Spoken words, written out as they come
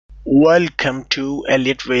Welcome to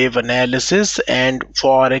Elliott Wave Analysis and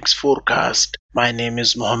Forex Forecast. My name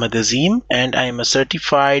is Mohammed Azim and I am a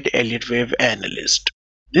certified Elliott Wave analyst.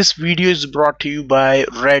 This video is brought to you by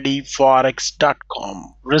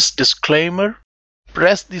ReadyForex.com. Risk disclaimer: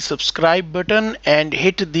 press the subscribe button and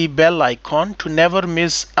hit the bell icon to never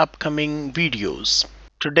miss upcoming videos.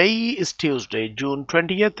 Today is Tuesday, June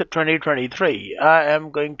 20th, 2023. I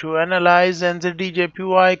am going to analyze NZD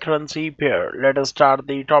JPY currency pair. Let us start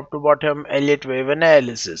the top to bottom Elliott Wave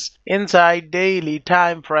analysis. Inside daily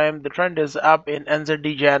time frame, the trend is up in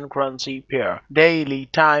NZD JPY currency pair. Daily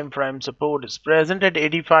time frame support is present at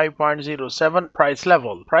 85.07 price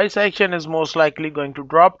level. Price action is most likely going to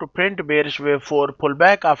drop to print bearish wave 4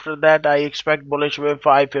 pullback. After that, I expect bullish wave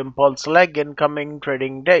 5 impulse leg in coming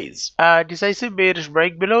trading days. Decisive bearish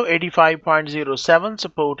break below 85.07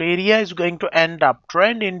 support area is going to end up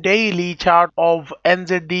trend in daily chart of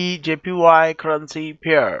NZD JPY currency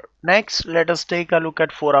pair. Next, let us take a look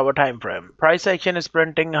at 4-hour time frame. Price action is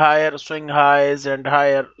printing higher swing highs and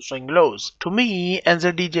higher swing lows. To me,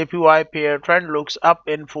 NZD JPY pair trend looks up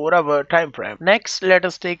in 4-hour time frame. Next, let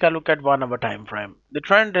us take a look at 1-hour time frame. The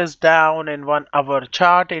trend is down in 1-hour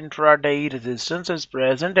chart. Intraday resistance is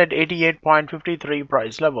present at 88.53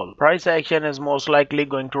 price level. Price action is most likely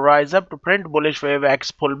going to rise up to print bullish wave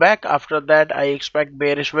X pullback. After that, I expect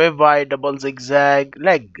bearish wave Y double zigzag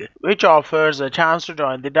leg, which offers a chance to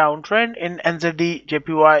join the downtrend in NZD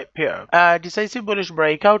JPY pair. A decisive bullish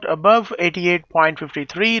breakout above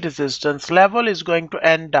 88.53 resistance level is going to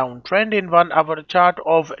end downtrend in 1-hour chart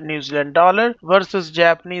of New Zealand dollar versus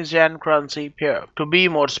Japanese yen currency pair. To be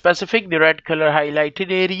more specific, the red color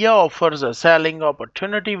highlighted area offers a selling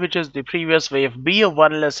opportunity, which is the previous wave B of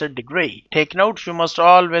one lesser degree. Take note, you must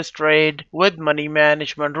always trade with money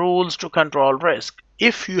management rules to control risk.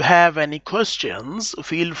 If you have any questions,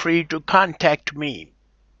 feel free to contact me.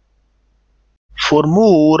 For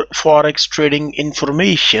more Forex trading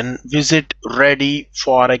information, visit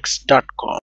ReadyForex.com.